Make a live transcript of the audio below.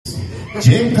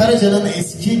Cem Karaca'nın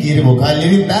eski geri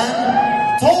vokallerinden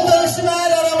Tolga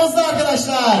Işimer aramızda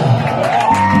arkadaşlar.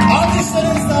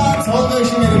 Alkışlarınızla Tolga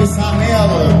Işimer'i sahneye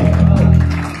alalım.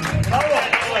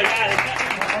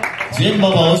 Cem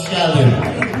Baba hoş geldin.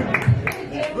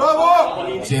 Bravo.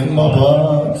 Cem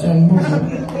Baba, Cem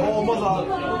Baba. Olmaz abi.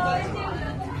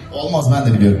 Olmaz, ben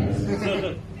de biliyorum.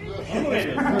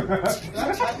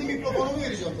 Ben kendi mikrofonumu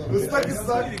vereceğim sana. Islak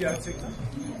ıslak gerçekten.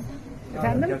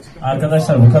 Efendim?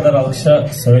 Arkadaşlar bu kadar alkışa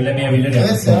söylemeyebilir yani.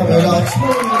 Evet ya, böyle alkış mı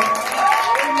olur?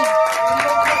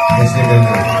 Teşekkür ederim.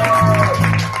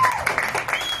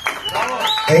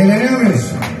 Eğleniyor muyuz?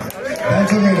 Ben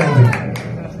çok eğlendim.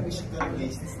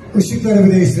 Işıkları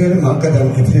bir değiştirelim mi? Hakikaten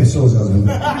epilepsi olacağız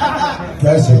burada.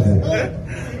 Gerçekten.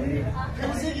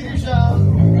 Kırmızıya girmiş ya.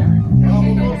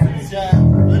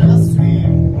 Böyle nasıl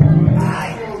süreyim?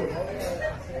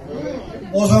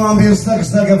 O zaman bir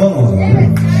ıslak yapalım o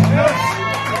zaman.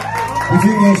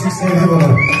 Bütün gençlik sevdi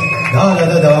bunu.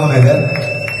 Hala da devam eder.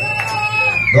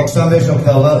 95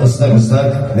 oktavla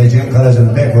ıslak ve Cem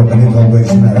Karaca'nın back vokali Tolga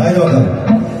Işimer. Haydi bakalım.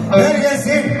 Ver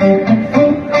gelsin.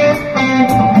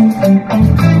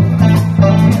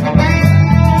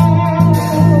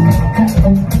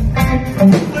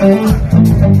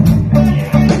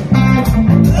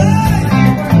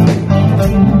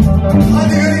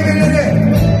 Hadi göreyim elleri.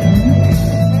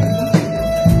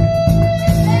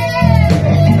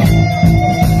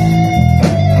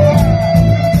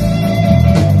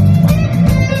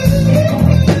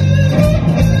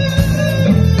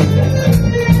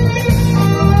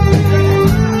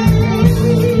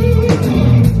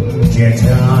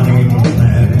 Gecenin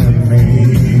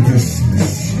mermi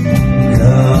düşmüş,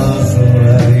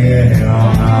 gözleri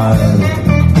yanar.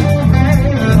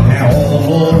 Ne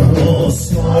olur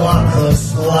ıslak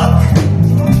ıslak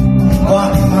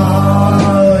bakma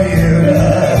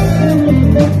yüreğe.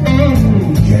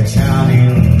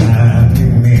 Gecenin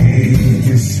mermi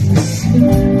düşmüş,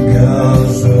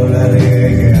 gözleri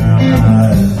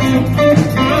yanar.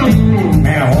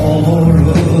 Ne olur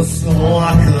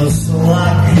ıslak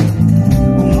ıslak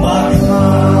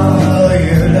bakma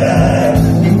yüreğe.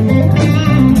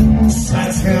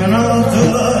 Saçını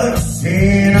tut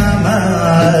sineme,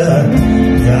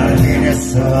 derdini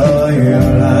söyle.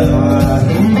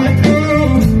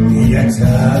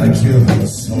 Yeter ki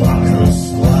ıslak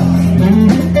ıslak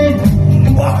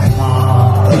bakma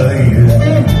öyle.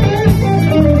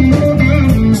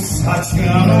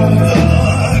 Saçını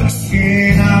tut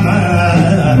sineme,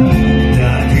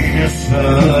 derdini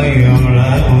söyle.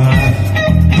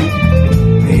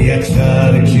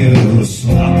 Yeter ki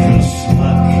ıslak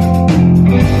ıslak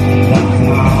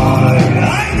bakma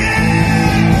öyle.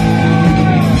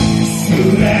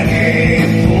 Süreli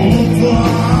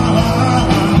bulutlar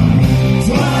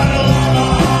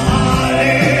tarlaları,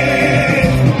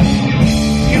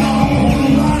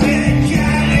 yağmurlar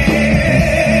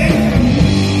gelir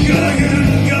göğün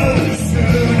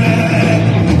göğsüne.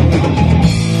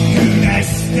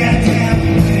 Güneşte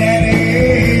demlerim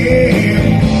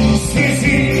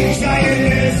sizin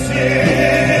çayınızı.